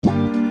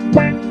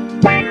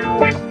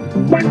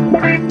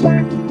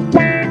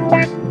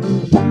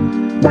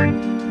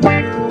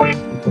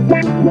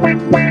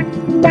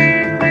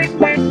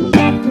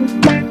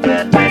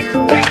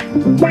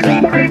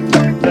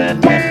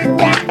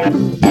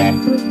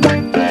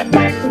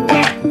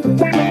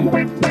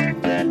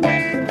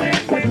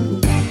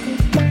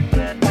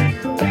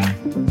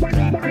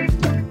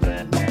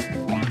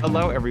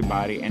Hello,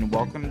 everybody, and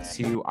welcome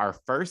to our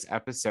first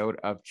episode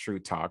of Tru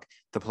Talk,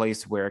 the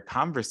place where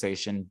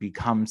conversation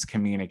becomes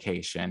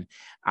communication.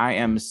 I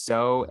am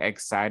so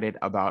excited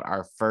about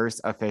our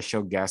first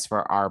official guest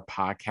for our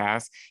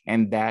podcast,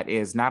 and that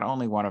is not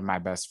only one of my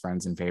best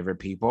friends and favorite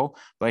people,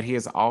 but he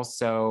is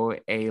also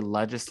a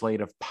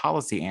legislative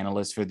policy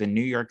analyst for the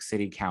New York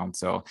City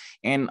Council,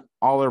 and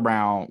all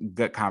around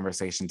good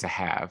conversation to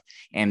have.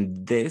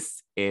 And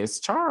this is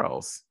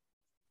Charles.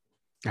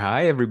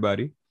 Hi,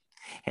 everybody.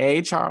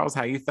 Hey, Charles,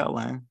 how you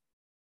feeling?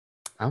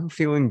 I'm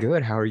feeling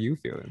good. How are you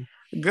feeling?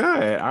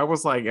 Good. I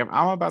was like, if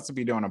I'm about to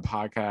be doing a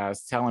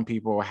podcast telling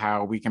people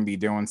how we can be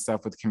doing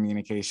stuff with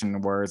communication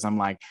and words, I'm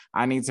like,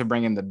 I need to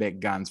bring in the big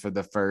guns for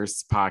the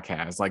first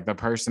podcast, like the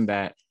person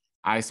that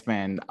I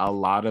spend a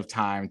lot of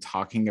time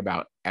talking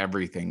about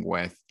everything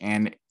with,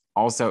 and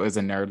also is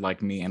a nerd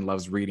like me and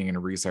loves reading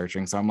and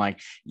researching. So I'm like,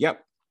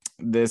 yep,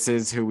 this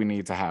is who we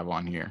need to have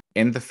on here.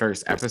 In the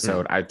first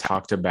episode, I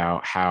talked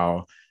about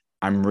how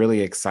I'm really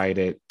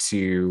excited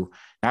to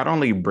not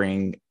only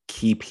bring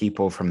key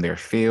people from their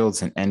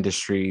fields and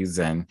industries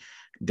and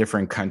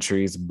different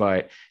countries,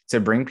 but to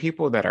bring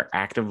people that are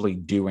actively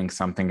doing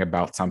something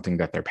about something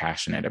that they're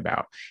passionate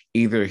about,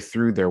 either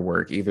through their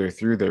work, either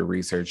through their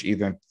research,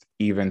 even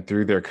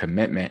through their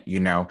commitment.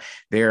 You know,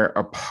 they're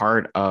a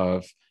part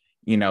of,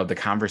 you know, the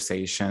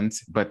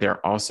conversations, but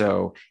they're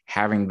also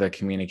having the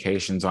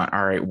communications on,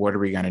 all right, what are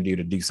we going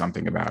to do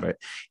something about it?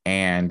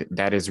 And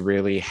that is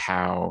really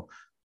how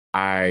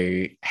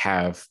I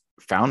have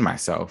found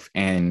myself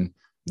in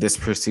this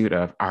pursuit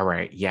of, all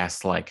right,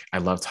 yes, like I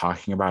love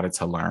talking about it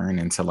to learn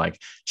and to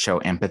like show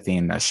empathy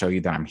and to show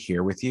you that I'm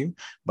here with you,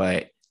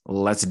 but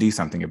let's do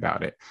something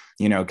about it.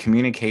 You know,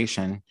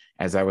 communication,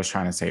 as I was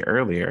trying to say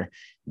earlier,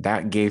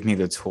 that gave me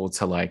the tool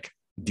to like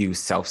do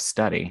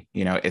self-study.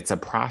 You know, it's a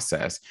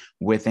process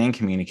within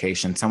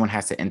communication. Someone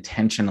has to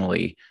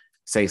intentionally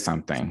say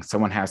something.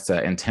 Someone has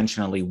to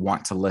intentionally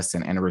want to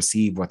listen and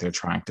receive what they're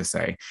trying to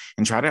say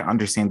and try to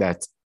understand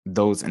that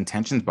those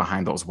intentions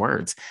behind those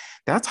words.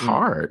 That's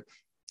hard.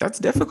 That's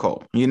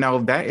difficult. You know,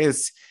 that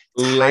is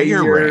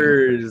tiring.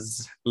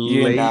 Layers.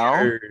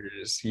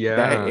 Yeah.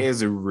 That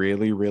is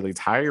really, really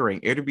tiring.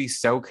 It'd be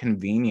so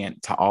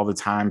convenient to all the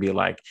time be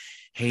like,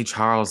 hey,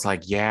 Charles,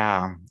 like,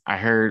 yeah, I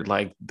heard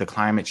like the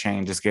climate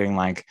change is getting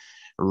like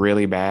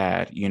really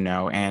bad, you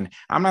know, and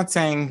I'm not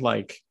saying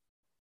like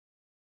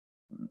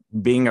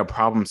being a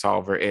problem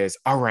solver is,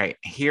 all right,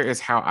 here is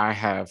how I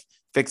have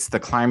fixed the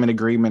climate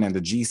agreement and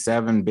the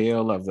G7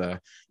 bill of the,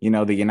 you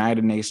know, the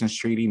United Nations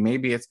treaty.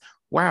 Maybe it's,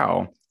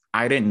 wow,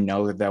 I didn't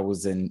know that that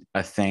was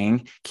a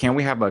thing. Can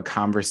we have a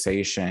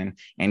conversation?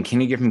 And can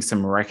you give me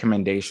some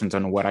recommendations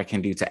on what I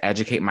can do to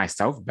educate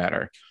myself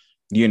better?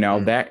 You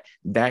know,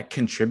 that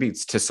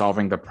contributes to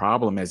solving the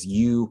problem as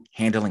you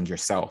handling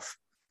yourself,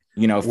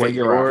 you know,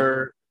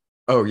 figure out.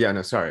 Oh, yeah,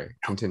 no, sorry.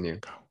 Continue.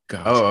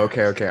 Go, oh,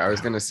 Charles. okay. I was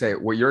going to say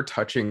what you're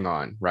touching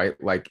on, right?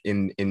 Like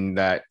in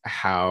that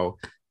how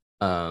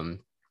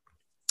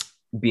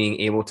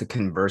being able to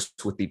converse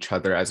with each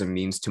other as a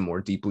means to more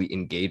deeply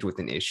engage with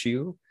an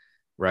issue,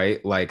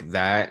 right? Like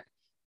that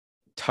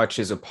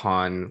touches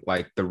upon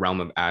like the realm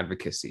of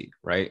advocacy,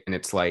 right? And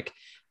it's like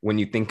when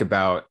you think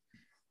about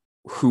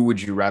who would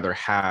you rather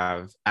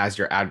have as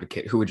your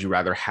advocate, who would you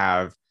rather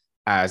have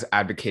as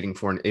advocating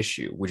for an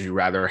issue? Would you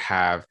rather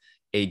have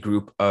a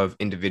group of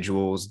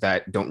individuals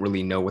that don't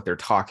really know what they're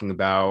talking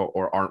about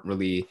or aren't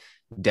really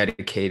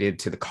dedicated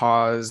to the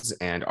cause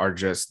and are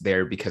just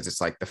there because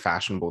it's like the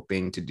fashionable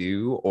thing to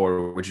do?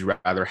 Or would you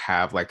rather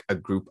have like a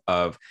group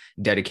of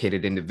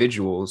dedicated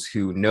individuals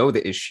who know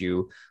the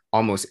issue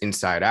almost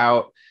inside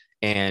out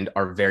and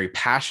are very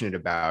passionate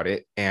about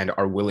it and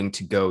are willing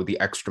to go the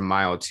extra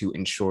mile to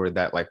ensure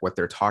that like what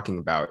they're talking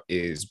about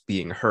is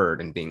being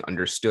heard and being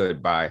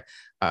understood by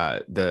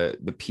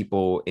the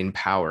people in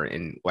power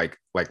in like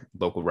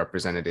local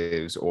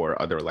representatives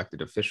or other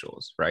elected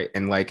officials, right?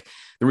 And like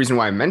the reason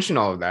why I mention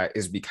all of that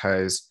is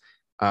because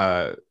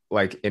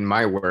like in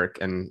my work,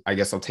 and I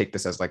guess I'll take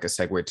this as like a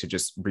segue to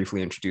just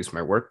briefly introduce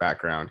my work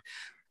background,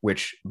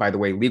 which, by the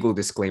way, legal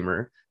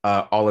disclaimer,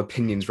 all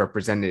opinions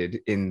represented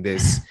in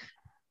this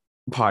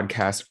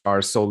podcast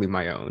are solely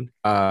my own.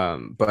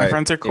 But My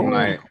friends are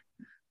cool.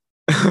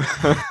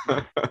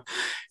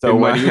 So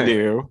what do you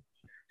do?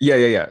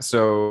 Yeah.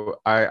 So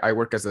I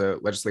work as a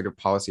legislative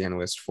policy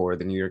analyst for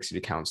the New York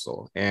City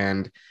Council.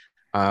 And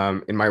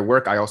in my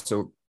work, I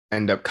also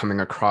end up coming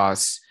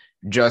across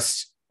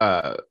just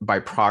by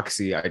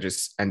proxy, I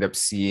just end up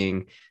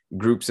seeing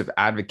groups of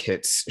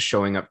advocates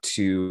showing up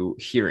to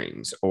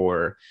hearings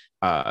or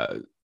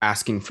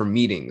asking for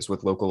meetings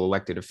with local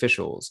elected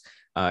officials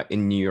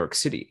in New York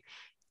City.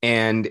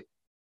 And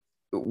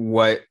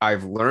what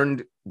I've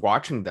learned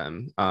watching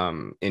them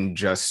in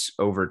just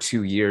over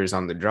 2 years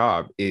on the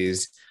job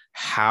is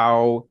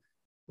how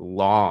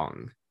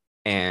long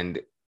and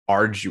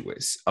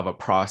arduous of a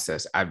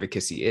process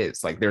advocacy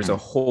is. Like there's a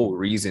whole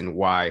reason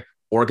why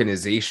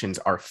organizations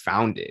are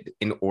founded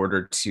in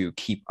order to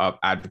keep up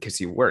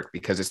advocacy work,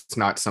 because it's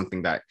not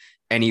something that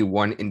any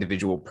one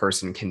individual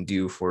person can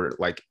do for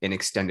like an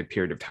extended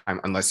period of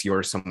time, unless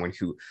you're someone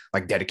who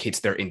like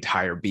dedicates their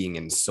entire being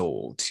and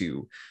soul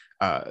to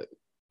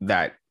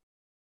that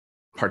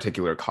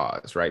particular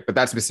cause, right? But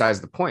that's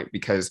besides the point,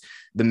 because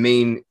the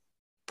main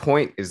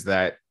point is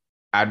that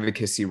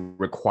advocacy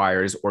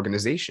requires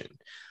organization.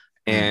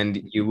 And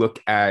you look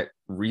at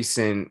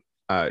recent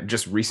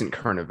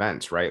current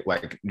events, right?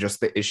 Like just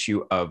the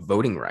issue of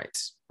voting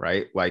rights,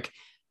 right? Like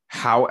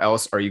how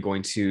else are you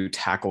going to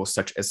tackle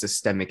such a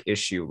systemic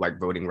issue like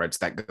voting rights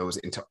that goes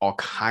into all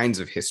kinds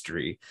of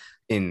history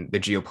in the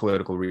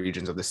geopolitical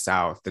regions of the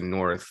South, the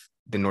North,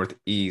 the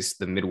Northeast,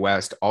 the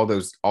Midwest, all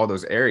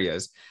those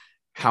areas?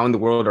 How in the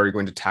world are you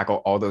going to tackle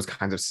all those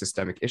kinds of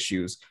systemic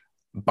issues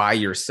by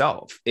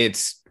yourself?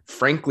 It's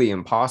frankly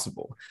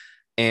impossible.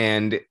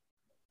 And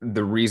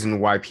the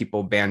reason why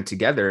people band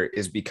together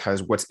is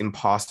because what's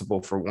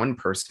impossible for one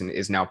person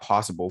is now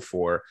possible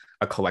for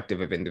a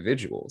collective of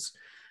individuals.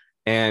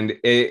 And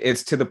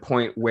it's to the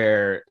point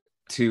where,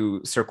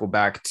 to circle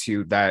back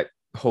to that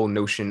whole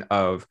notion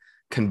of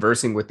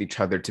conversing with each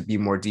other to be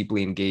more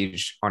deeply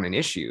engaged on an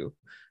issue,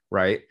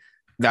 right?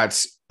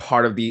 That's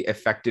part of the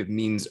effective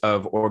means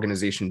of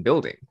organization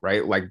building,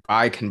 right? Like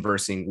by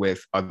conversing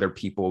with other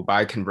people,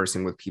 by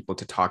conversing with people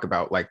to talk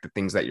about like the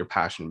things that you're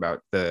passionate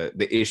about,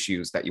 the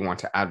issues that you want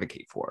to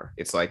advocate for.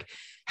 It's like,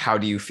 how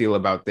do you feel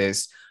about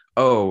this?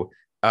 Oh,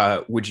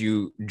 would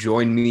you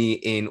join me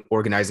in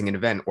organizing an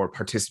event or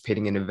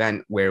participating in an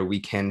event where we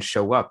can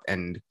show up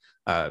and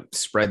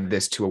spread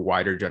this to a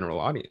wider general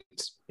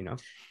audience, you know?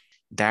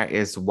 That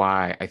is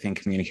why I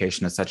think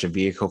communication is such a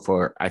vehicle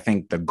for, I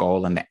think, the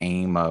goal and the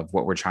aim of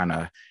what we're trying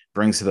to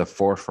bring to the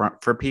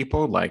forefront for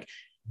people. Like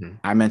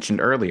I mentioned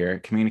earlier,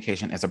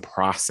 communication is a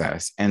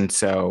process. And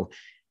so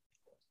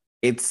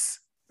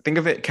think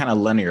of it kind of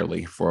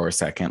linearly for a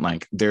second.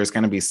 Like there's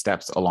going to be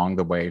steps along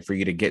the way for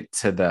you to get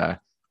to the,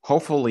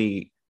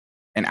 hopefully,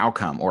 an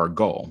outcome or a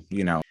goal.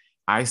 You know,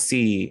 I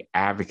see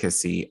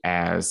advocacy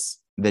as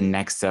the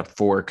next step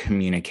for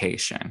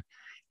communication.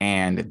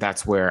 And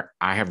that's where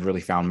I have really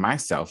found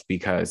myself,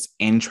 because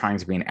in trying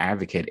to be an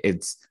advocate,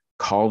 it's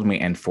called me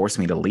and forced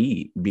me to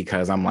lead,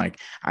 because I'm like,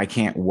 I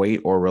can't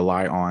wait or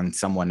rely on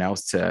someone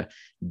else to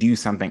do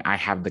something I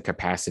have the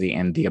capacity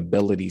and the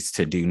abilities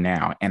to do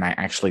now. And I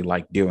actually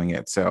like doing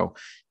it. So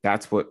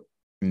that's what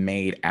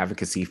made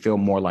advocacy feel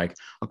more like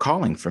a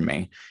calling for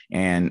me.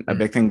 And a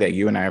big thing that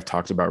you and I have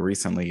talked about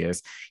recently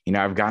is, you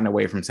know, I've gotten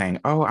away from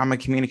saying, oh, I'm a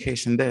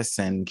communication this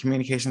and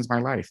communication's my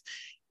life.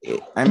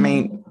 I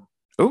mean,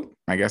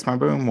 I guess my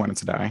boom wanted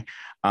to die.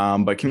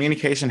 But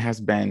communication has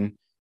been,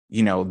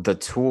 you know, the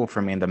tool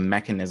for me and the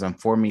mechanism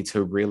for me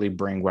to really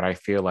bring what I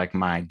feel like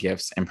my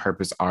gifts and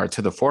purpose are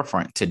to the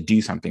forefront, to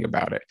do something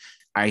about it.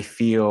 I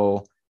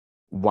feel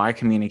why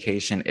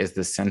communication is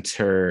the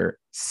center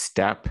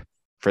step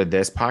for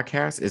this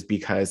podcast is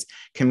because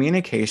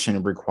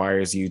communication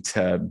requires you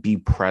to be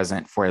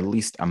present for at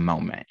least a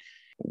moment.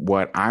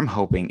 What I'm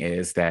hoping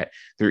is that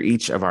through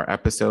each of our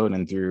episode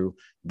and through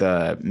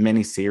the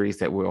mini series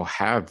that we'll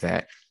have,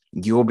 that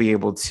you'll be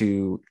able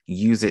to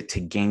use it to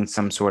gain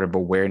some sort of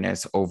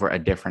awareness over a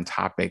different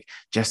topic,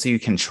 just so you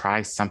can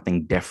try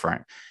something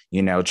different.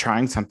 You know,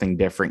 trying something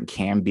different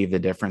can be the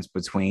difference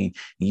between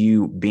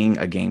you being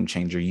a game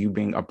changer, you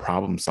being a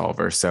problem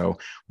solver. So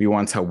we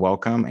want to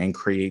welcome and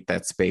create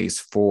that space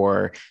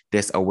for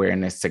this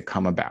awareness to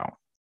come about.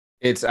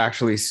 It's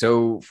actually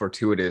so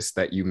fortuitous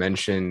that you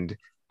mentioned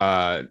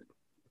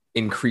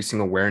increasing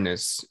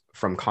awareness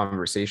from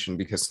conversation,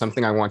 because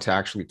something I want to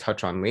actually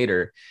touch on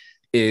later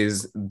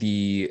is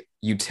the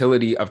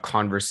utility of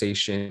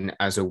conversation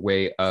as a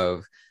way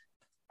of,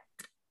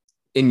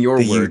 in your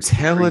words, the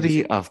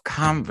utility of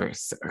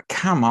converse.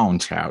 Come on,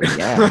 child.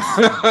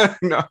 Yeah.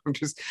 No, I'm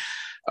just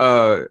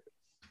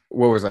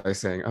what was I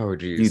saying? Oh,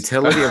 geez.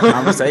 Utility of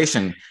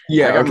conversation.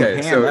 Yeah.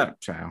 Okay. So up,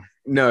 child.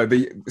 No,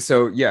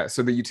 so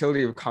the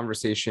utility of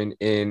conversation,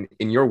 in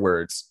your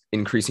words,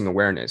 increasing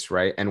awareness,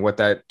 right? And what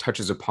that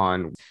touches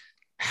upon,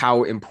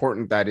 how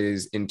important that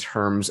is in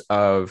terms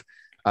of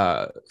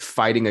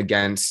fighting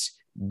against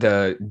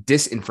the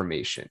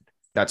disinformation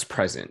that's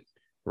present,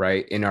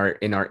 right, in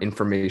our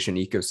information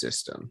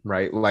ecosystem,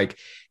 right? Like,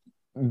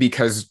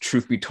 because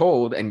truth be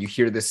told, and you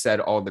hear this said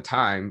all the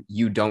time,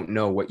 you don't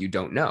know what you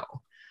don't know,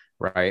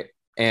 right?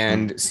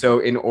 And so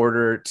in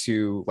order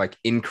to like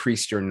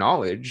increase your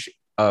knowledge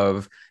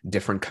of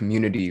different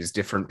communities,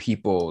 different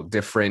people,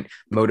 different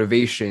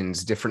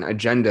motivations, different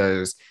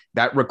agendas,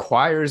 that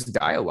requires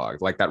dialogue.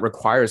 Like that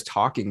requires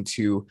talking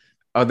to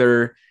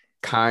other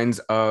kinds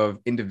of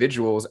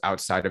individuals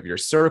outside of your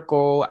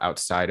circle,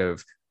 outside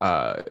of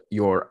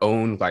your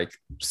own, like,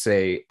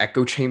 say,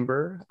 echo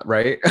chamber,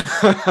 right?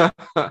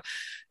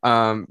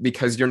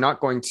 Because you're not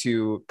going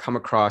to come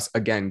across,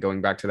 again,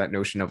 going back to that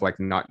notion of like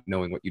not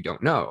knowing what you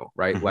don't know,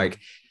 right? Mm-hmm. Like,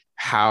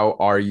 how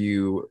are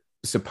you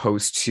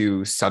supposed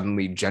to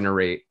suddenly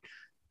generate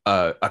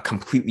a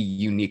completely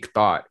unique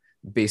thought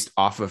based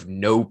off of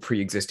no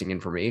pre-existing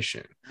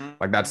information?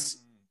 Like, that's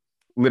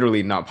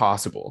literally not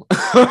possible.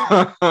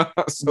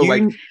 So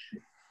like,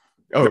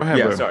 Go oh ahead,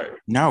 yeah, bro. sorry.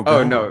 No, go Oh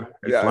ahead. no,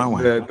 You yeah.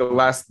 flowing.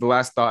 The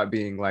last thought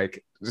being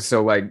like,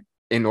 so like,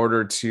 in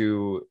order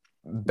to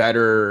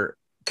better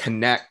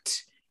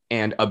connect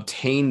and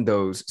obtain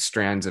those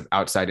strands of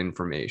outside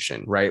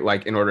information, right?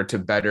 Like, in order to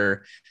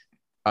better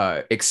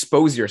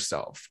expose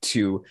yourself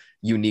to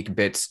unique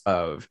bits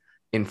of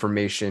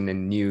information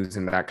and news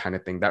and that kind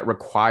of thing, that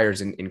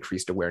requires an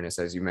increased awareness,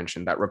 as you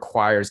mentioned, that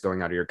requires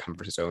going out of your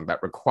comfort zone,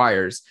 that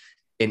requires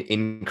an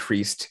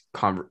increased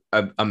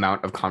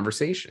amount of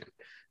conversation.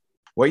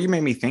 What you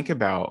made me think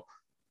about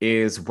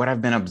is what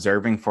I've been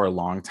observing for a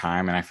long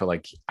time. And I feel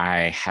like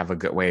I have a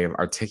good way of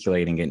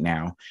articulating it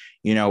now.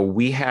 You know,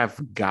 we have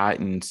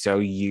gotten so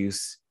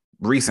used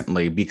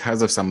recently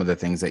because of some of the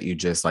things that you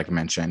just like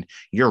mentioned.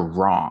 You're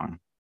wrong.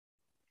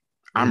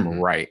 I'm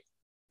right.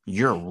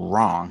 You're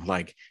wrong.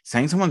 Like,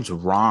 saying someone's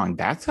wrong,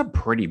 that's a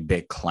pretty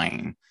big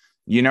claim.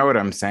 You know what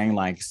I'm saying?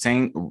 Like,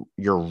 saying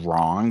you're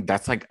wrong,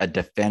 that's like a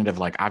definitive,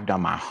 like, I've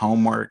done my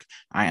homework.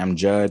 I am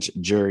judge,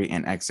 jury,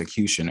 and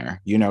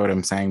executioner. You know what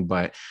I'm saying?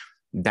 But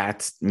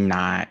that's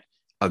not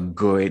a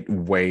good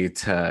way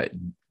to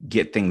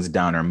get things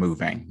done or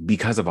moving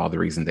because of all the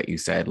reasons that you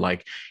said.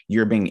 Like,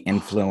 you're being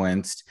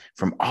influenced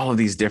from all of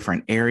these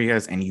different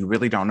areas and you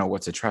really don't know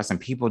what to trust. And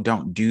people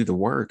don't do the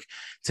work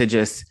to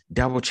just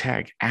double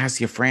check, ask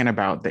your friend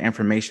about the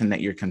information that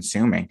you're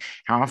consuming.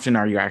 How often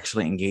are you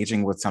actually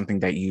engaging with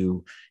something that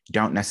you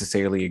don't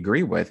necessarily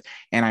agree with?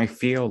 And I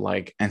feel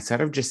like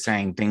instead of just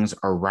saying things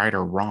are right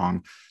or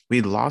wrong,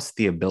 we lost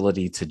the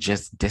ability to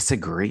just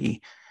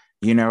disagree.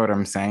 You know what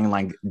I'm saying?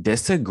 Like,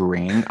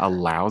 disagreeing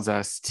allows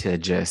us to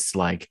just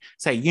like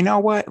say, you know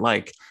what?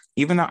 Like,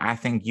 even though I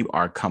think you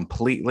are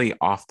completely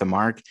off the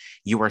mark,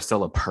 you are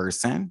still a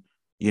person.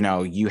 You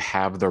know, you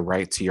have the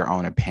right to your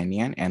own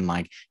opinion. And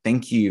like,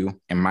 thank you,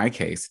 in my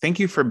case, thank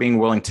you for being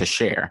willing to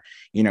share.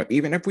 You know,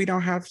 even if we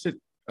don't have to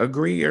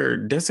agree or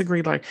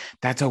disagree, like,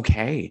 that's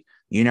okay.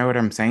 You know what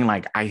I'm saying?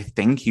 Like, I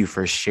thank you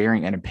for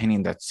sharing an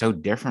opinion that's so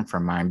different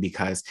from mine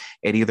because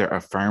it either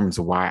affirms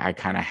why I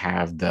kind of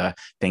have the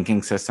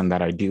thinking system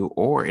that I do,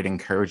 or it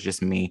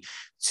encourages me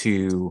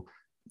to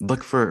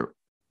look for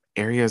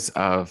areas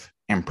of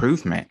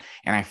improvement.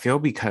 And I feel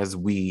because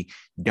we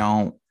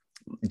don't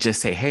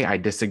just say, hey, I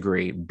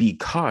disagree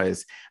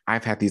because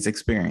I've had these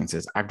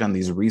experiences, I've done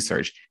these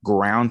research,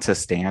 ground to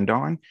stand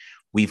on,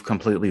 we've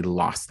completely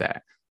lost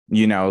that.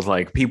 You know,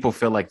 like, people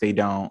feel like they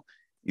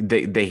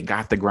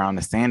got the ground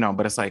to stand on,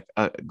 but it's like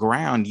a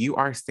ground, you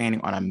are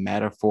standing on a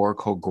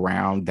metaphorical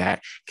ground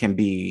that can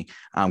be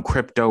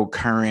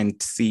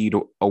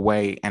cryptocurrency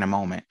away in a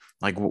moment.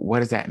 Like, what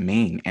does that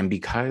mean? And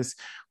because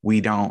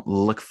we don't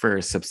look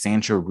for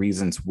substantial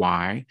reasons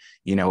why,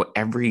 you know,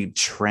 every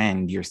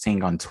trend you're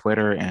seeing on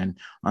Twitter and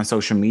on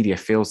social media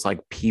feels like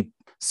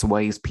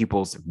sways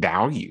people's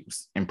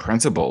values and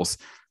principles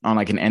on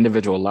like an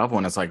individual level.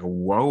 And it's like,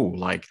 whoa,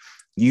 like,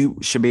 you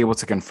should be able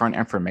to confront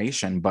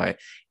information, but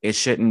it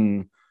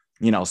shouldn't,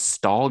 you know,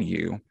 stall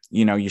you.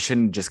 You know, you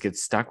shouldn't just get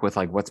stuck with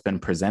like what's been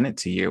presented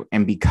to you.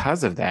 And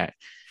because of that,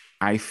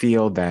 I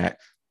feel that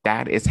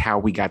that is how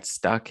we got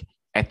stuck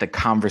at the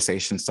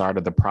conversation start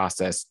of the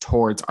process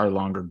towards our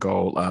longer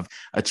goal of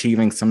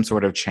achieving some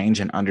sort of change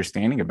and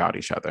understanding about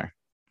each other.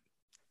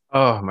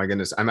 Oh my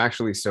goodness. I'm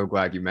actually so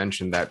glad you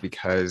mentioned that,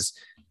 because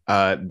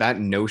that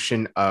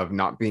notion of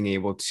not being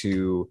able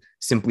to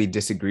simply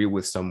disagree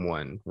with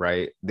someone,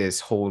 right? This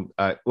whole,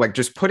 like,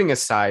 just putting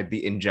aside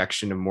the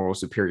injection of moral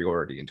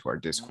superiority into our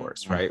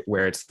discourse, right?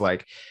 Where it's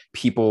like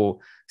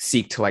people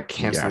seek to like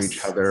cancel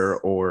each other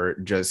or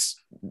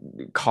just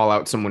call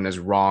out someone as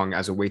wrong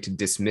as a way to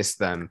dismiss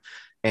them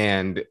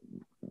and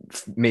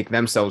make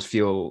themselves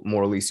feel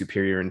morally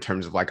superior in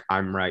terms of like,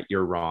 I'm right,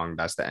 you're wrong,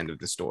 that's the end of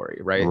the story,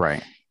 right?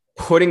 Right.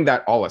 Putting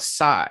that all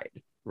aside,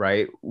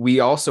 right, we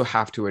also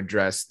have to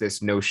address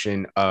this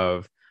notion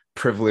of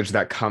privilege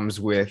that comes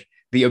with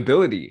the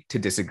ability to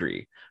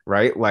disagree,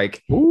 right?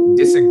 Like,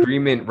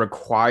 disagreement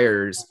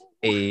requires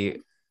a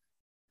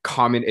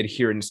common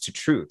adherence to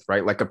truth,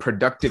 right? Like, a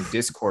productive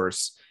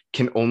discourse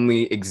can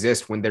only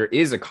exist when there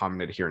is a common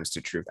adherence to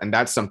truth. And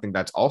that's something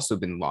that's also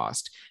been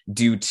lost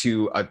due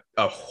to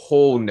a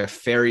whole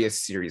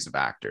nefarious series of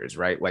actors,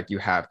 right? Like, you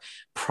have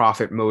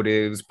profit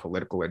motives,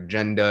 political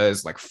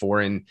agendas, like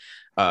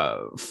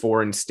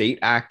foreign state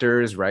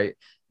actors, right?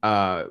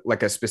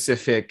 Like, a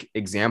specific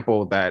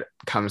example that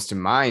comes to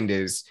mind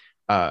is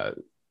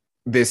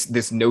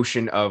this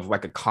notion of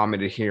like a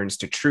common adherence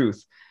to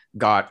truth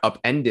got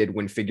upended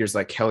when figures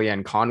like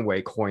Kellyanne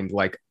Conway coined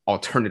like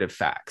alternative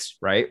facts,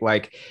 right?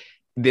 Like,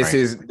 this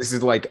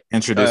is like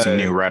introducing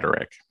new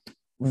rhetoric.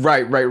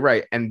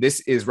 Right. And this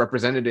is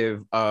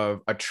representative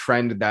of a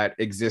trend that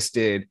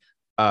existed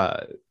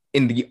uh,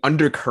 in the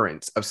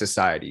undercurrents of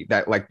society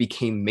that like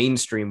became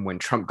mainstream when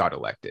Trump got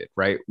elected,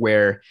 right?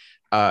 Where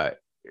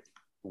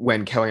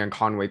when Kellyanne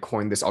Conway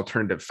coined this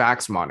alternative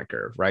facts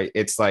moniker, right?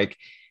 It's like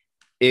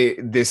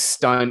this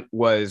stunt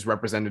was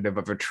representative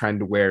of a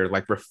trend where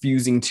like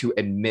refusing to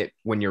admit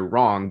when you're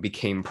wrong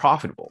became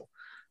profitable,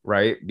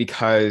 right?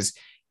 Because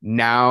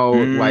now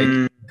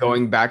like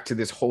going back to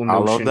this whole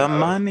Follow notion the of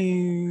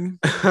money.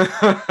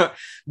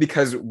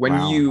 because when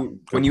Wow, when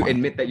good you point.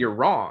 admit that you're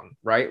wrong,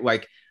 right?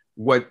 Like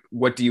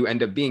what do you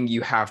end up being?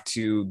 You have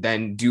to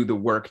then do the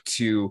work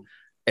to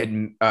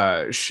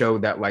show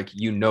that like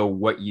you know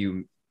what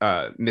you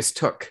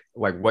mistook,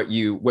 like what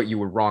you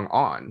were wrong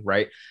on,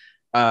 right?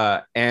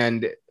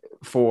 And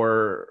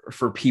for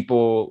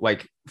people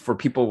like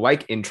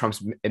in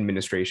Trump's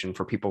administration,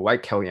 for people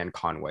like Kellyanne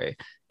Conway,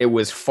 it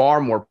was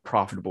far more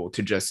profitable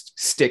to just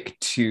stick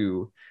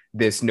to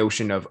this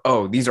notion of,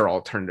 oh, these are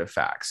alternative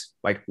facts.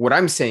 Like what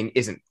I'm saying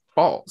isn't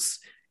false.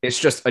 It's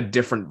just a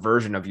different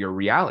version of your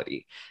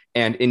reality.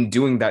 And in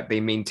doing that,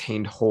 they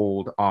maintained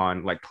hold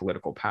on like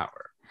political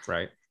power,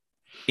 right?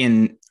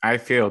 I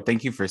feel,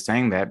 thank you for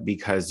saying that,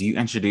 because you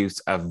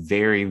introduced a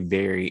very,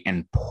 very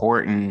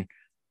important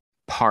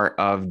part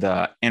of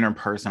the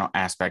interpersonal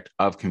aspect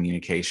of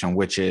communication,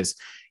 which is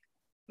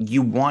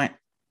you want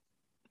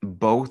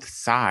both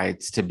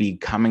sides to be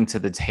coming to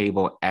the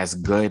table as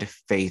good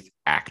faith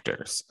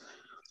actors.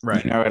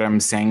 Right. You know what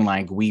I'm saying?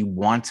 Like, we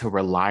want to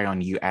rely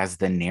on you as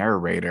the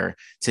narrator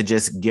to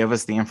just give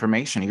us the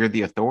information. You're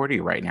the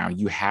authority right now.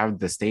 You have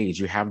the stage,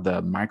 you have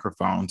the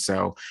microphone.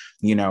 So,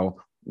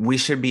 we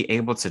should be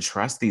able to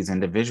trust these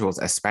individuals,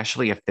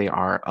 especially if they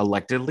are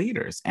elected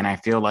leaders. And I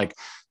feel like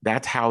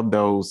that's how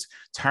those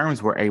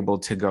terms were able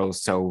to go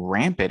so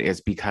rampant, is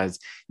because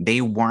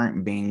they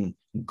weren't being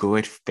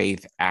good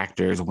faith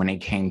actors when it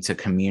came to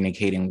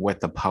communicating with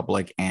the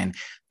public and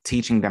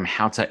teaching them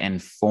how to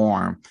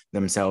inform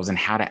themselves and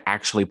how to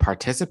actually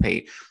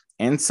participate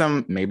in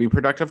some maybe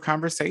productive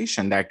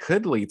conversation that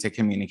could lead to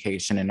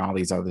communication and all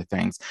these other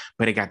things,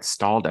 but it got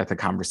stalled at the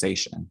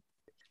conversation.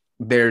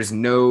 There's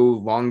no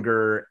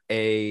longer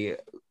a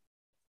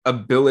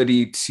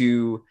ability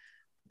to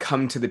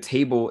come to the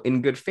table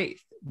in good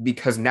faith,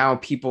 because now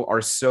people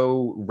are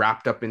so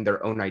wrapped up in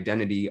their own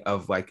identity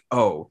of like,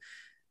 oh,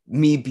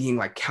 me being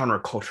like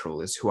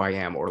countercultural is who I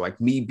am, or like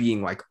me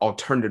being like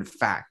alternative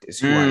fact is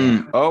who I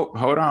am. Oh,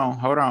 hold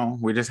on.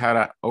 We just had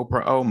a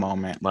Oprah O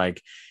moment.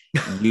 Like,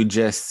 you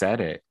just said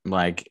it.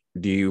 Like,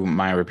 do you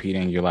mind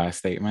repeating your last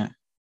statement?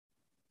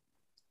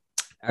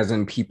 As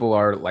in, people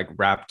are like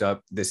wrapped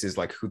up. This is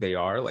like who they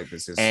are. Like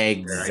this is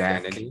their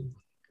identity.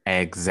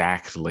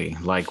 Exactly.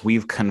 Like,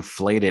 we've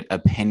conflated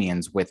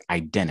opinions with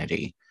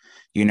identity,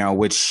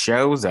 which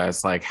shows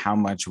us like how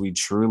much we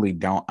truly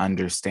don't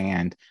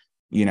understand,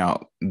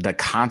 the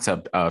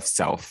concept of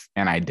self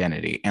and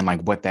identity, and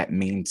like what that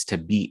means to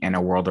be in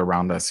a world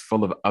around us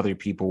full of other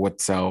people with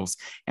selves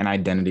and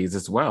identities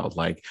as well.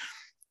 Like,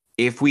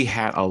 if we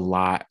had a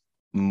lot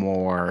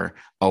more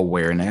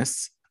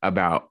awareness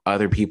about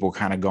other people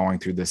kind of going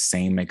through the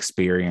same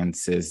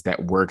experiences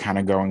that we're kind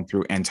of going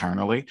through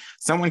internally,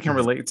 someone can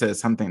relate to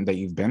something that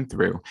you've been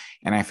through.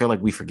 And I feel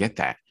like we forget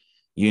that,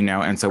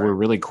 and so we're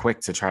really quick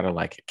to try to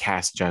like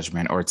cast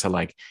judgment or to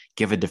like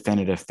give a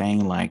definitive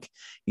thing, like,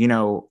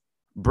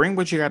 bring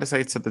what you got to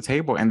say to the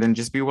table and then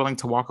just be willing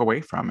to walk away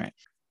from it.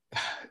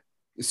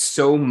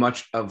 So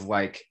much of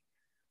like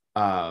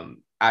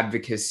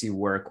advocacy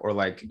work or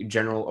like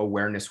general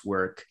awareness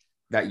work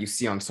that you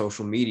see on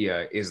social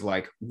media is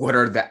like, what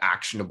are the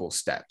actionable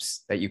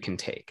steps that you can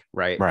take,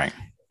 right? Right.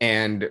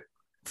 And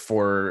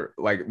for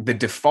like the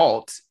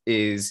default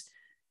is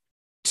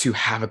to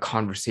have a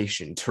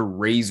conversation, to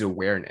raise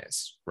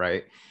awareness,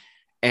 right?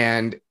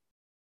 And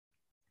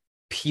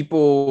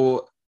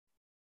people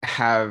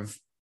have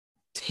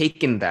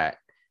taken that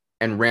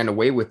and ran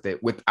away with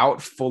it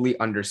without fully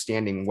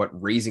understanding what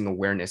raising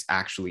awareness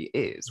actually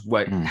is,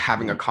 what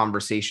having a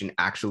conversation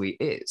actually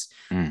is,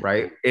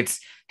 right? It's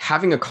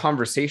having a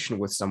conversation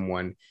with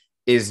someone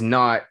is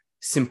not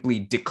simply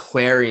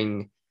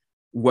declaring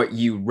what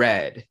you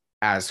read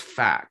as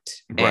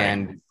fact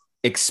and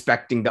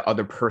expecting the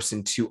other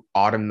person to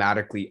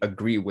automatically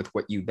agree with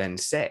what you then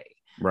say.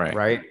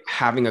 Right.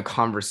 Having a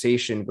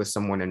conversation with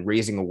someone and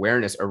raising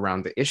awareness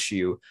around the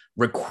issue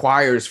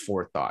requires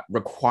forethought,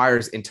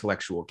 requires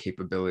intellectual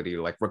capability,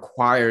 like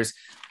requires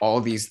all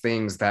these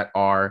things that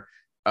are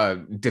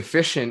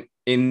deficient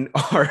in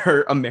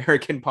our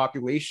American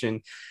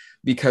population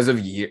because of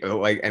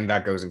and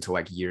that goes into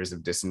like years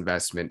of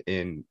disinvestment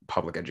in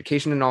public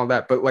education and all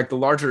that. But like the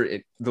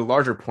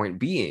larger point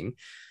being,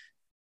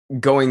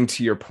 going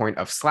to your point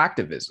of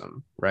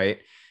slacktivism, right?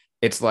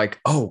 It's like,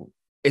 oh,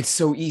 it's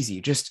so easy.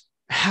 Just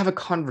have a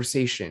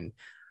conversation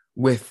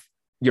with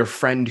your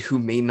friend who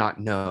may not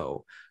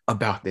know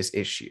about this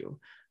issue,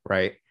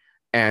 right?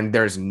 And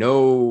there's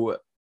no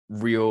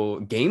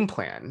real game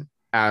plan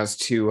as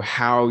to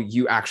how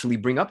you actually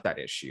bring up that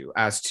issue,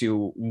 as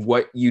to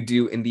what you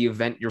do in the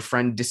event your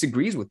friend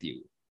disagrees with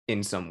you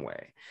in some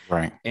way.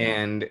 Right.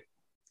 And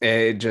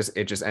it just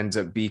ends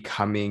up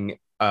becoming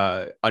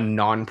a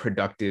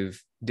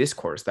non-productive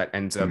discourse that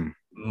ends up Mm.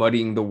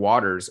 muddying the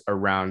waters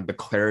around the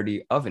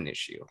clarity of an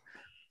issue.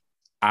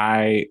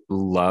 I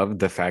love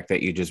the fact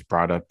that you just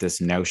brought up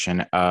this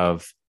notion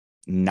of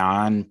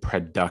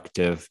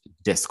non-productive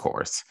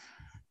discourse.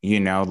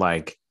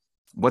 Like,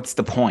 what's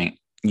the point?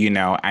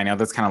 I know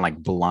that's kind of like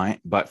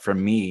blunt, but for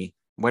me,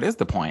 what is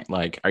the point?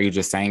 Like, are you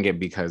just saying it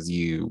because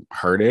you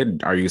heard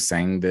it? Are you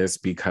saying this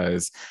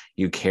because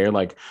you care?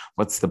 Like,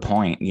 what's the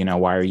point?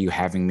 Why are you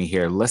having me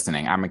here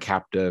listening? I'm a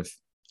captive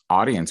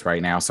audience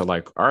right now. So,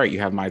 like, all right, you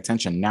have my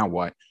attention. Now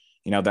what?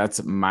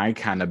 That's my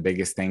kind of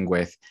biggest thing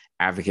with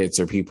advocates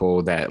or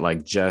people that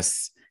like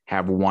just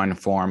have one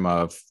form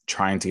of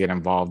trying to get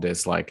involved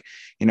is like,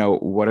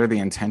 what are the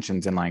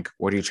intentions and like,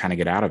 what are you trying to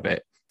get out of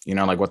it?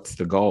 Like, what's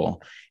the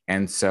goal?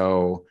 And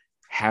so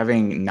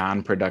having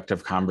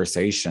non-productive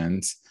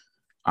conversations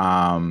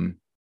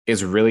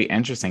is really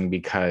interesting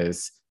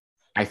because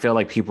I feel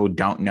like people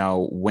don't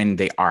know when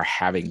they are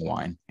having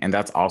one. And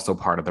that's also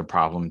part of the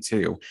problem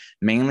too,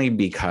 mainly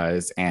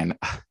because, and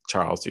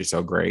Charles, you're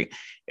so great.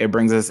 It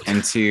brings us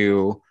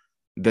into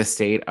the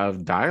state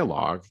of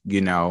dialogue.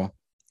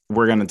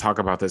 We're going to talk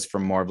about this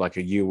from more of like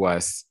a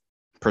US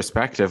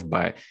perspective,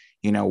 but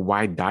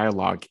why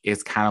dialogue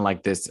is kind of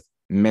like this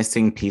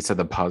missing piece of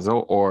the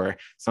puzzle or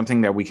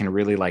something that we can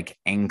really like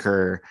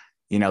anchor,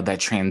 that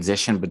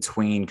transition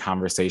between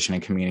conversation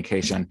and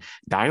communication.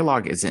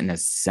 Dialogue is an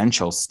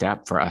essential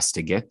step for us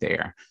to get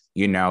there.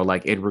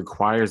 Like it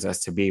requires us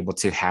to be able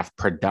to have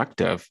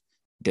productive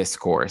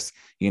discourse.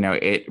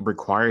 It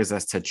requires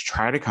us to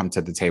try to come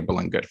to the table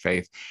in good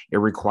faith. It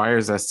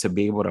requires us to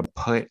be able to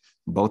put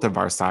both of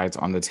our sides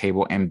on the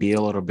table and be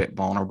a little bit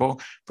vulnerable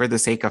for the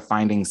sake of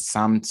finding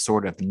some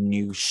sort of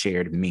new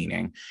shared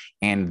meaning.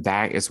 And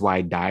that is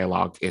why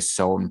dialogue is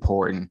so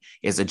important,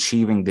 is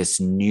achieving this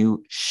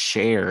new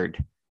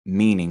shared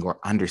meaning or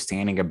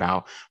understanding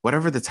about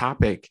whatever the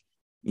topic,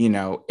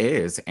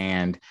 is.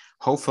 And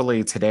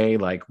hopefully today,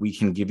 like we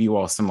can give you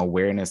all some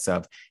awareness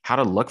of how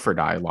to look for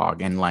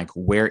dialogue and like,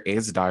 where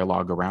is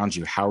dialogue around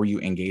you? How are you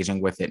engaging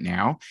with it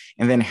now?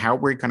 And then how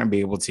we're going to be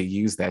able to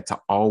use that to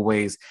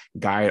always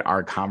guide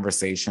our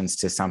conversations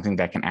to something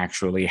that can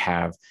actually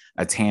have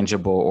a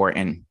tangible or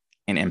an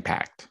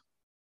impact.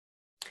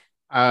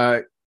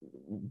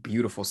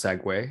 Beautiful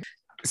segue.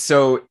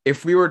 So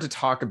if we were to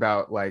talk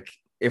about like,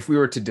 if we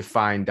were to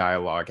define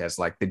dialogue as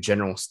like the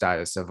general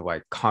status of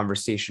like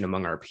conversation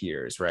among our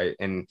peers, right?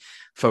 And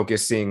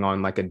focusing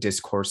on like a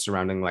discourse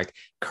surrounding like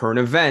current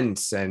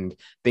events and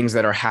things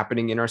that are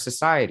happening in our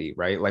society,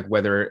 right? Like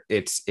whether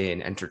it's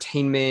in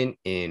entertainment,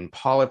 in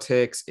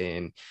politics,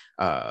 in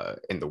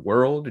the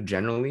world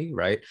generally,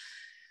 right?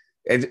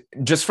 And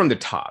just from the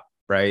top,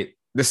 right?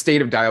 The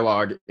state of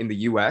dialogue in the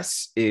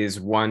US is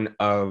one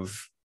of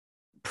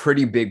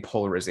pretty big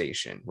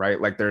polarization, right?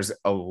 Like there's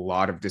a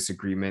lot of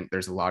disagreement,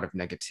 there's a lot of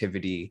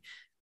negativity.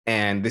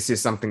 And this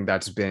is something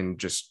that's been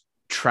just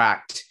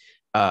tracked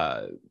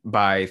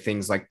by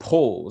things like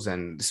polls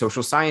and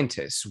social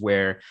scientists,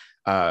 where,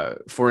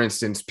 for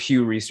instance,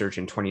 Pew Research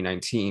in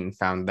 2019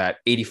 found that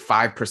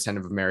 85%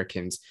 of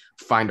Americans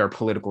find our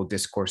political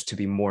discourse to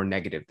be more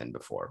negative than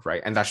before,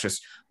 right? And that's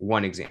just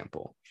one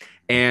example.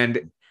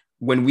 And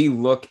when we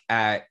look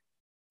at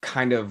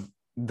kind of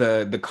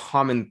the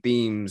common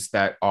themes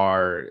that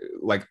are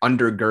like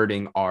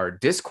undergirding our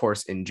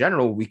discourse in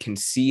general, we can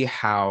see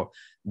how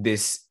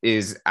this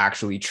is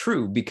actually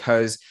true.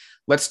 Because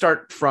let's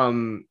start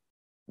from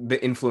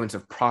the influence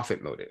of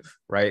profit motive,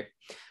 right?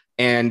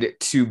 And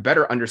to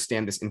better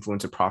understand this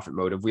influence of profit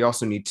motive, we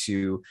also need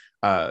to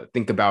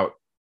think about,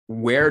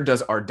 where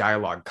does our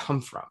dialogue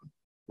come from,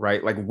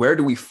 right? Like, where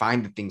do we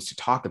find the things to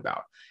talk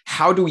about?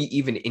 How do we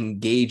even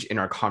engage in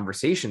our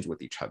conversations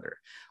with each other?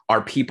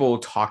 Are people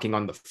talking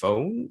on the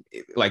phone,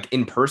 like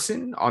in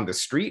person, on the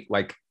street,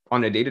 like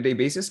on a day-to-day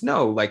basis?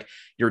 No, like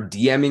you're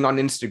DMing on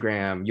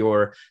Instagram,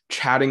 you're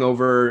chatting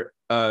over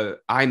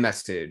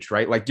iMessage,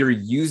 right? Like you're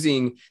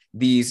using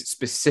these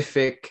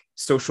specific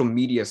social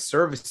media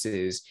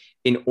services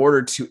in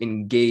order to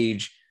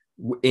engage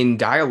in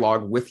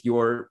dialogue with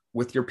your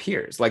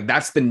peers. Like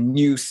that's the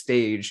new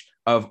stage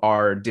of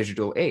our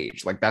digital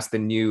age. Like that's the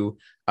new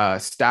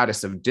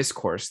status of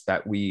discourse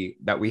that we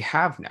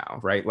have now,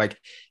 right? Like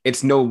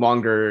it's no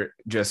longer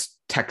just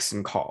texts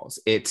and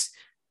calls. It's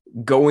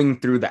going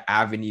through the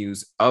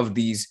avenues of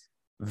these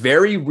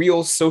very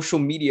real social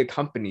media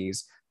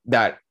companies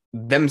that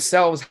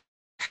themselves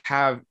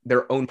have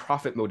their own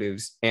profit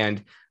motives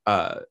and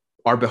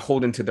are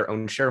beholden to their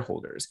own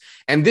shareholders.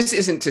 And this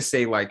isn't to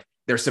say like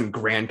there's some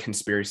grand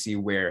conspiracy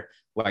where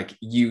like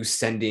you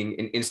sending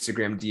an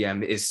Instagram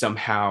DM is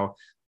somehow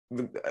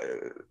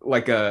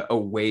like a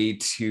way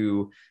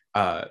to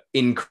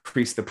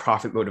increase the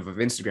profit motive of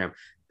Instagram.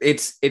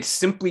 It's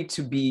simply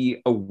to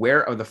be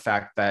aware of the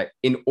fact that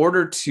in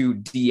order to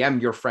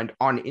DM your friend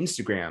on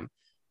Instagram,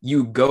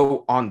 you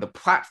go on the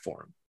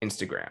platform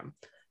Instagram.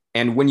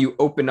 And when you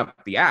open up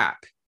the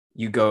app,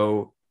 you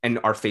go and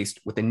are faced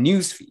with a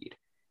news feed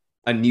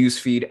and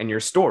your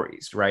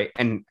stories, right?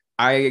 And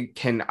I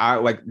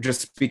like,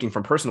 just speaking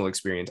from personal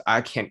experience,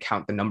 I can't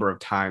count the number of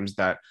times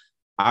that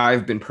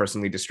I've been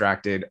personally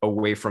distracted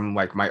away from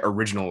like my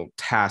original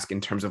task,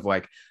 in terms of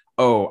like,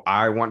 oh,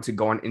 I want to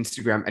go on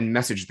Instagram and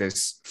message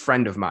this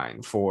friend of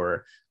mine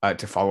for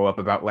to follow up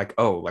about like,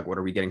 oh, like what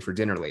are we getting for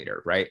dinner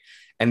later, right?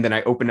 And then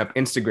I open up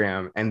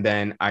Instagram and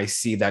then I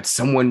see that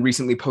someone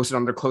recently posted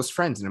on their close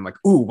friends, and I'm like,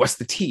 ooh, what's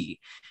the tea,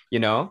 you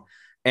know?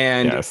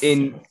 And Yes.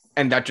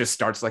 and that just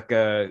starts like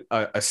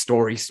a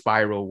story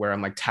spiral where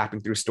I'm like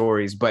tapping through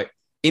stories, but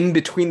in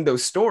between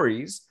those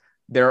stories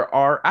there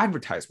are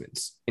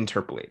advertisements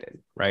interpolated,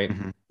 right?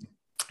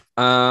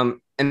 Mhm.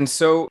 And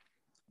so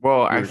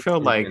Well, I you're, feel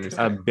you're like gonna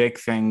a say. big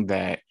thing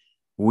that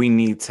we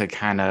need to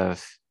kind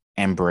of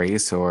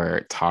embrace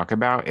or talk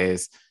about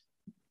is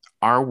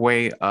our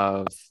way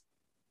of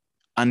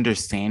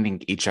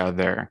understanding each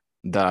other,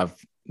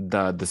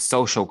 the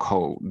social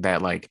code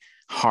that like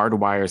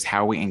hardwires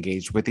how we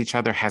engage with each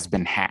other has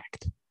been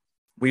hacked.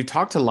 We've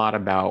talked a lot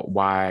about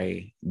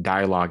why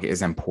dialogue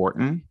is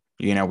important.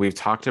 We've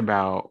talked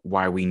about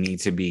why we need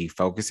to be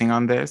focusing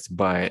on this,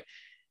 but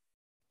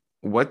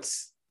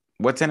what's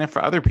what's in it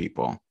for other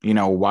people?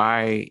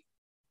 Why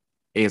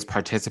is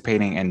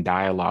participating in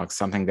dialogue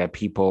something that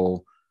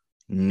people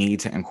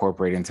need to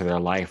incorporate into their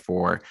life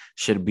or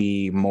should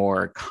be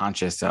more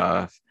conscious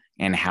of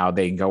and how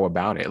they go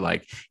about it?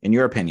 Like, in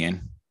your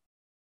opinion?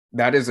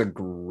 That is a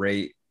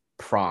great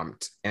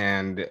prompt.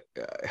 And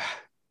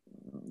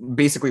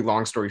basically,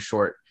 long story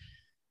short,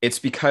 it's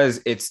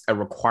because it's a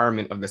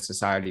requirement of the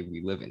society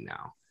we live in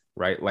now,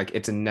 right? Like,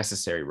 it's a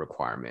necessary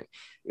requirement.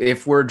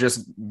 If we're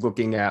just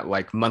looking at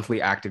like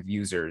monthly active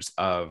users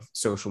of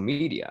social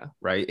media,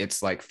 right?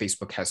 It's like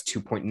Facebook has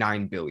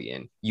 2.9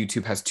 billion,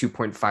 YouTube has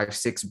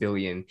 2.56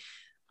 billion,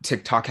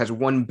 TikTok has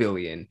 1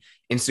 billion,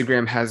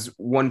 Instagram has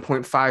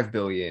 1.5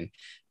 billion.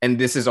 And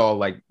this is all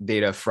like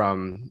data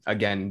from,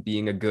 again,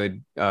 being a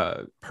good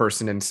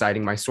person and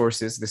citing my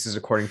sources. This is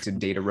according to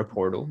Data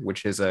Reportal,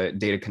 which is a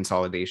data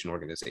consolidation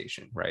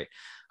organization, right?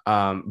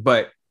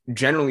 But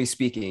generally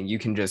speaking, you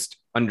can just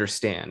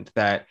understand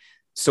that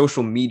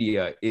social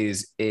media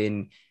is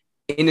an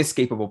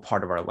inescapable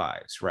part of our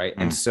lives, right?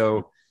 And Mm.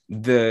 so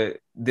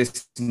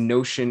this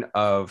notion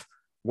of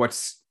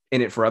what's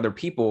in it for other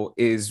people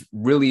is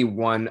really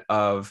one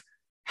of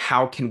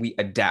how can we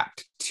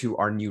adapt to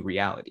our new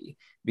reality,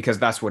 because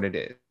that's what it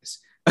is.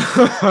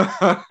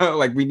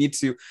 Like, we need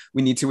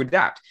to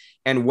adapt,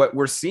 and what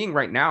we're seeing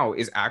right now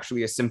is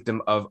actually a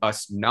symptom of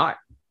us not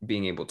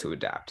being able to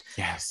adapt.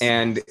 Yes,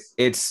 And yes.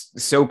 it's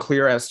so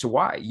clear as to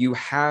why. You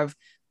have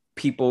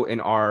people in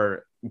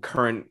our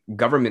current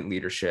government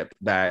leadership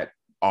that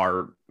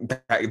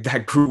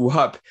grew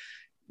up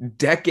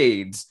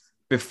decades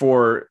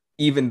before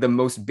even the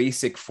most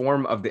basic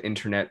form of the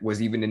internet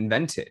was even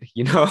invented,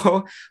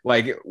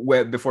 like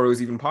before it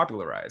was even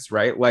popularized,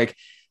 right? Like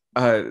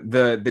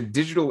the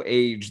digital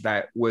age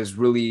that was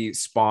really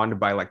spawned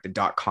by like the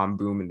dot-com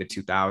boom in the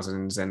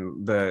 2000s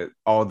and the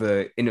all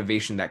the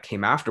innovation that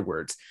came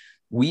afterwards.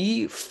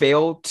 We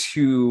fail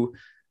to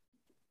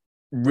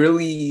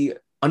really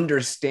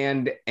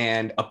understand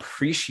and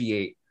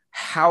appreciate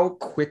how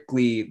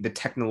quickly the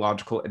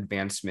technological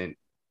advancement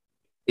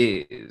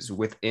is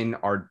within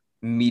our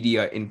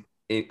media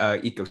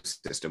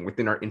ecosystem,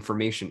 within our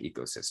information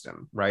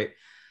ecosystem, right?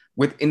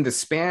 Within the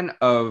span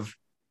of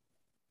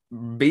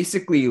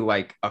basically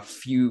like a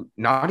few,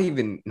 not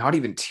even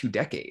 2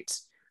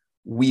 decades,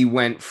 we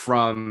went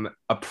from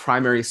a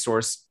primary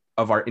source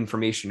of our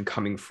information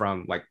coming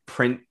from like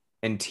print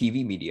and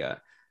TV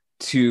media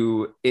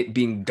to it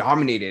being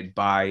dominated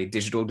by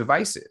digital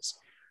devices.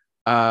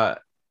 Uh,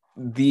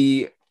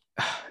 the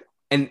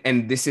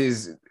and this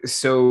is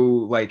so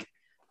like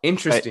But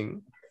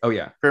interesting. Oh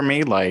yeah. for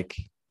me, like,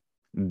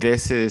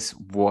 this is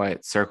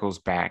what circles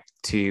back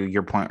to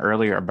your point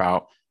earlier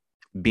about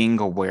being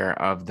aware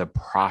of the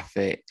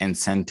profit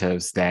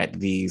incentives that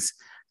these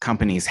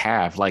companies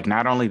have. Like,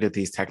 not only did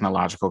these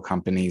technological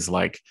companies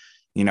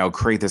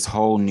create this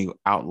whole new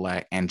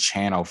outlet and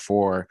channel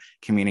for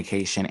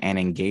communication and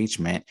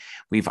engagement,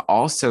 we've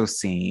also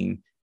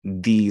seen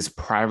these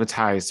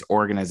privatized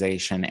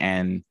organization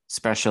and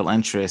special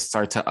interests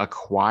start to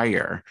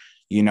acquire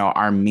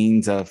our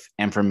means of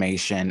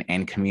information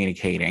and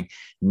communicating.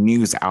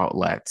 News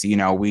outlets,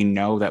 we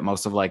know that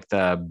most of like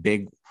the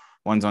big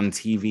ones on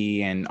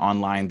TV and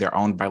online, they're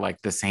owned by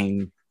like the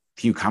same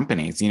few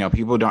companies.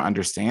 People don't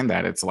understand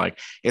that it's like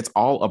it's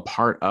all a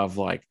part of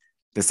like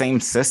the same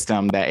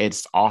system that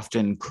it's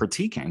often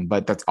critiquing,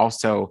 but that's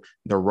also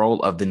the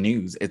role of the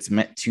news. It's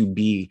meant to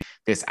be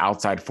this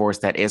outside force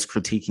that is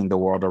critiquing the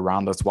world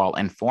around us while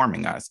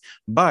informing us.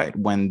 But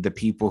when the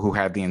people who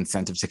have the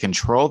incentive to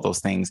control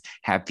those things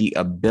have the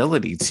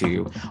ability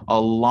to,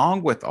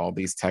 along with all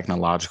these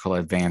technological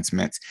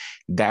advancements,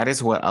 that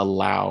is what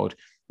allowed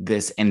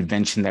this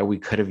invention that we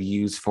could have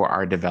used for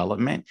our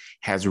development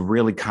has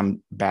really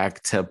come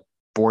back to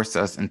force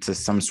us into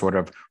some sort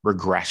of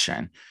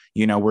regression.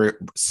 We're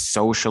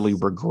socially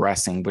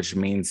regressing, which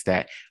means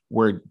that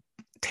we're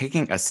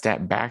taking a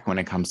step back when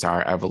it comes to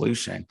our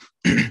evolution.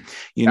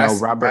 That's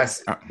Robert.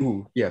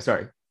 ooh, yeah,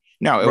 sorry.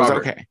 No, it was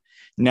Robert. okay.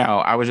 No,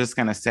 I was just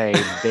gonna say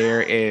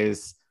there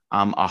is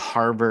a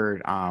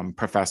Harvard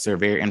professor,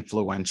 very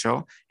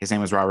influential. His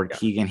name is Robert Yeah.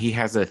 Keegan. He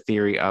has a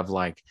theory of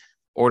like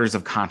orders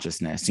of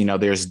consciousness. You know,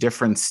 there's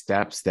different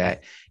steps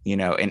that, you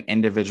know, an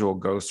individual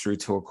goes through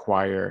to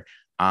acquire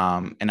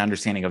an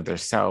understanding of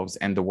themselves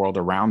and the world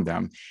around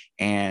them.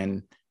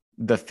 And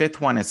the fifth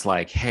one is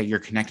like, hey, you're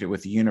connected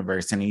with the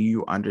universe and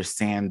you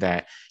understand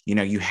that, you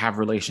know, you have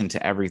relation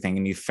to everything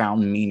and you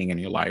found meaning in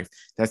your life.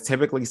 That's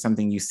typically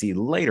something you see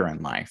later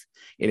in life.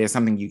 It is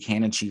something you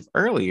can achieve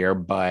earlier,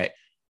 but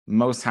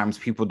most times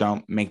people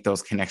don't make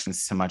those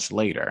connections so much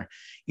later.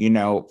 You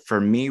know, for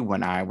me,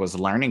 when I was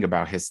learning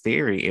about his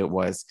theory, it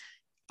was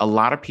a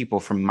lot of people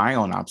from my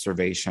own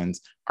observations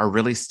are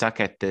really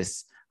stuck at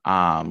this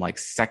like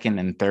second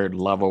and third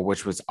level,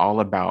 which was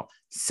all about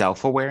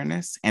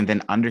self-awareness and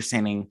then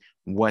understanding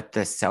what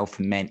the self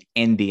meant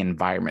in the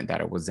environment that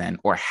it was in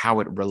or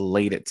how it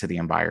related to the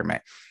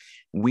environment.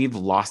 We've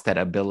lost that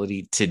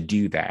ability to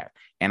do that.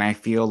 And I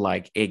feel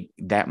like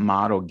that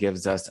model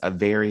gives us a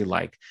very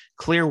like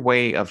clear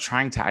way of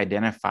trying to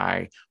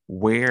identify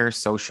where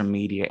social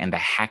media and the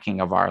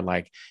hacking of our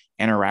like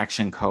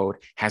interaction code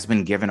has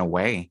been given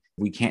away.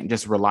 We can't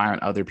just rely on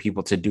other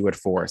people to do it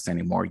for us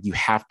anymore. You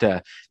have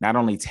to not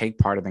only take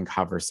part in the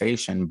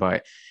conversation,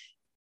 but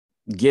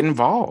get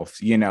involved,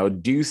 you know,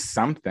 do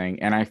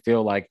something. And I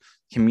feel like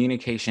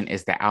communication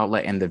is the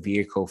outlet and the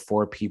vehicle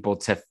for people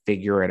to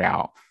figure it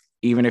out.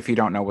 Even if you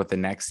don't know what the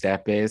next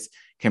step is,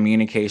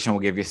 communication will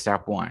give you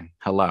step one.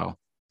 Hello.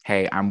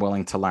 Hey, I'm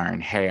willing to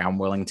learn. Hey, I'm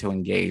willing to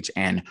engage.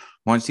 And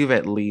once you've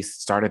at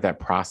least started that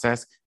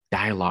process,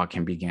 dialogue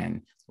can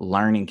begin,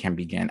 learning can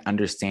begin,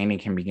 understanding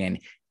can begin,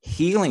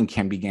 healing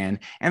can begin,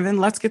 and then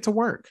let's get to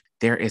work.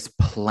 There is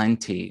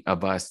plenty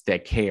of us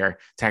that care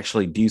to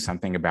actually do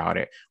something about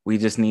it. We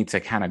just need to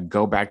kind of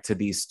go back to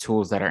these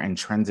tools that are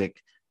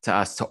intrinsic to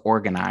us to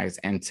organize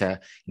and to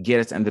get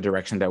us in the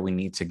direction that we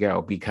need to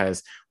go,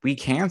 because we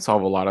can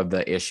solve a lot of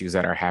the issues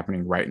that are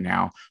happening right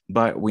now,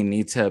 but we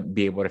need to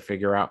be able to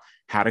figure out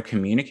how to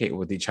communicate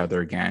with each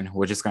other again,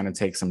 which is going to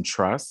take some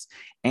trust.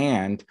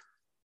 And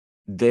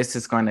this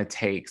is going to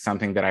take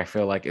something that I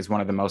feel like is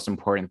one of the most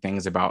important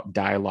things about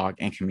dialogue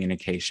and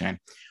communication.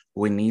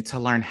 We need to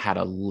learn how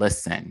to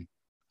listen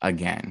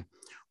again.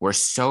 We're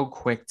so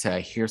quick to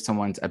hear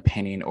someone's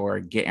opinion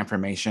or get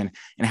information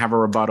and have a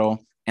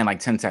rebuttal in like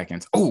 10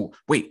 seconds. Oh,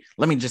 wait,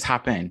 let me just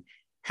hop in.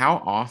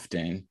 How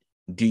often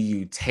do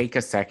you take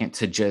a second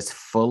to just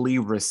fully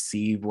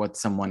receive what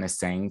someone is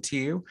saying to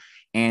you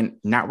and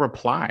not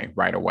reply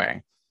right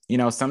away? You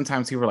know,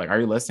 sometimes people are like, are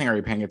you listening? Are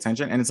you paying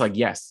attention? And it's like,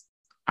 yes,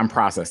 I'm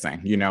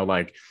processing, you know,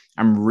 like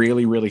I'm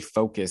really, really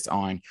focused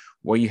on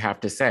what you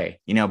have to say.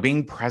 You know,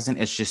 being present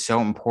is just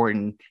so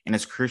important and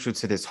it's crucial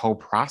to this whole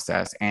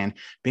process. And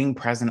being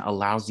present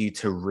allows you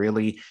to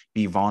really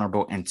be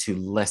vulnerable and to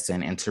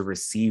listen and to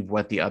receive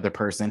what the other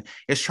person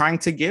is trying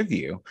to give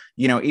you.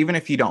 You know, even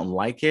if you don't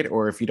like it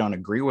or if you don't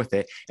agree with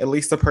it, at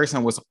least the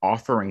person was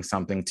offering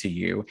something to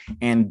you.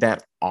 And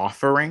that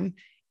offering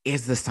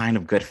is the sign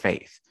of good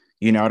faith.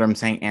 You know what I'm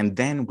saying? And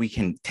then we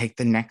can take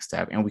the next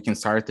step and we can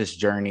start this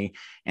journey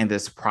and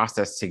this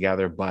process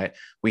together. But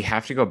we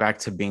have to go back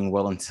to being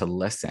willing to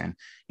listen,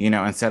 you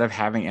know, instead of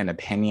having an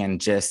opinion,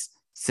 just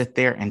sit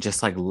there and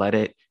just like let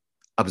it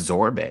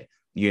absorb it,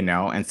 you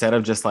know, instead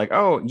of just like,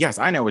 oh, yes,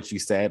 I know what you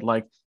said.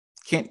 Like,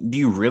 do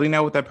you really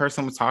know what that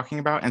person was talking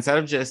about? Instead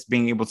of just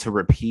being able to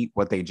repeat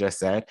what they just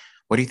said,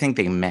 what do you think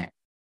they meant?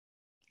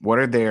 What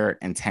are their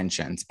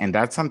intentions? And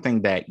that's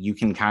something that you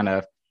can kind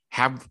of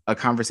have a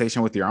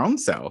conversation with your own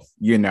self,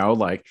 you know,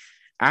 like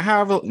I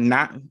have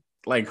not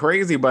like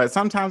crazy, but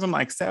sometimes I'm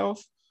like, self,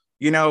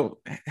 you know,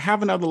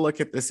 have another look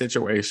at the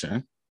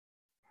situation.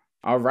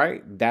 All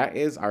right, that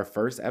is our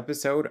first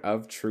episode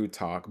of Tru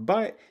Talk,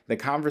 but the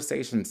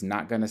conversation's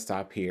not going to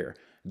stop here.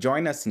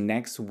 Join us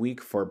next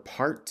week for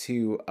part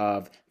 2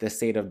 of the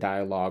State of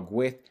Dialogue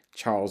with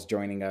Charles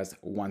joining us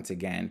once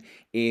again.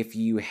 If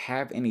you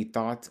have any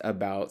thoughts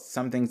about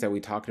some things that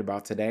we talked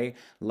about today,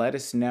 let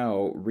us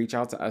know. Reach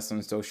out to us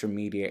on social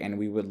media, and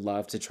we would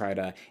love to try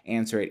to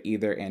answer it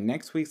either in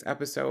next week's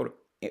episode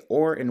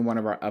or in one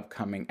of our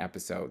upcoming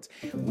episodes.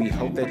 We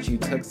hope that you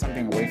took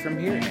something away from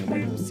here, and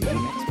we will see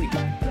you next week.